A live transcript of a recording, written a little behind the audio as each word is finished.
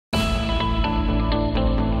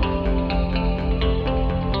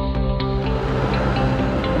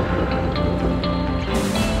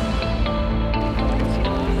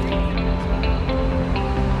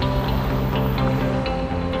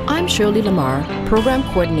I'm Shirley Lamar, Program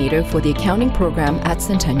Coordinator for the Accounting Program at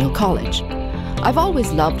Centennial College. I've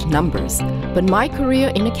always loved numbers, but my career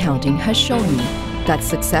in accounting has shown me that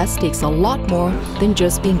success takes a lot more than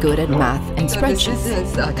just being good at math and spreadsheets.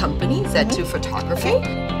 This is a company, Z2 Photography.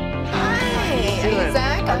 Hi,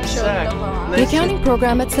 Zach. I'm Shirley Lamar. The accounting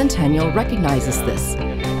program at Centennial recognizes this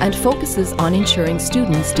and focuses on ensuring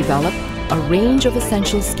students develop a range of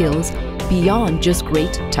essential skills beyond just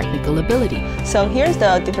great technical ability. So here's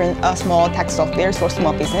the different small tax softwares for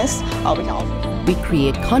small business we can offer. We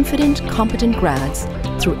create confident, competent grads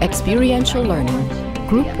through experiential learning,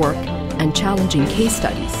 group work, and challenging case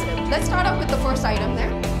studies. Let's start off with the first item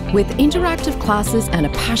there. With interactive classes and a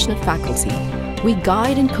passionate faculty, we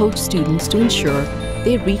guide and coach students to ensure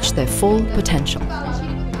they reach their full potential.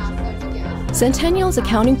 Centennial's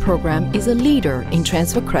accounting program is a leader in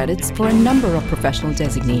transfer credits for a number of professional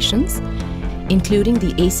designations, including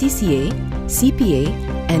the ACCA, CPA,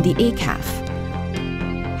 and the ACAF.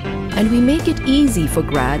 And we make it easy for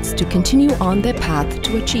grads to continue on their path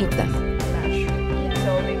to achieve them.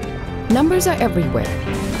 Numbers are everywhere,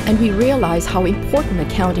 and we realize how important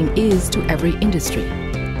accounting is to every industry.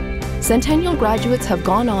 Centennial graduates have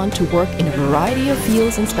gone on to work in a variety of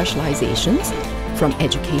fields and specializations, from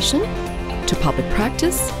education to public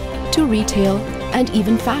practice to retail and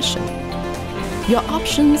even fashion. Your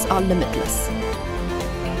options are limitless.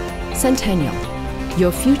 Centennial,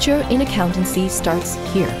 your future in accountancy starts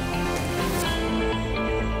here.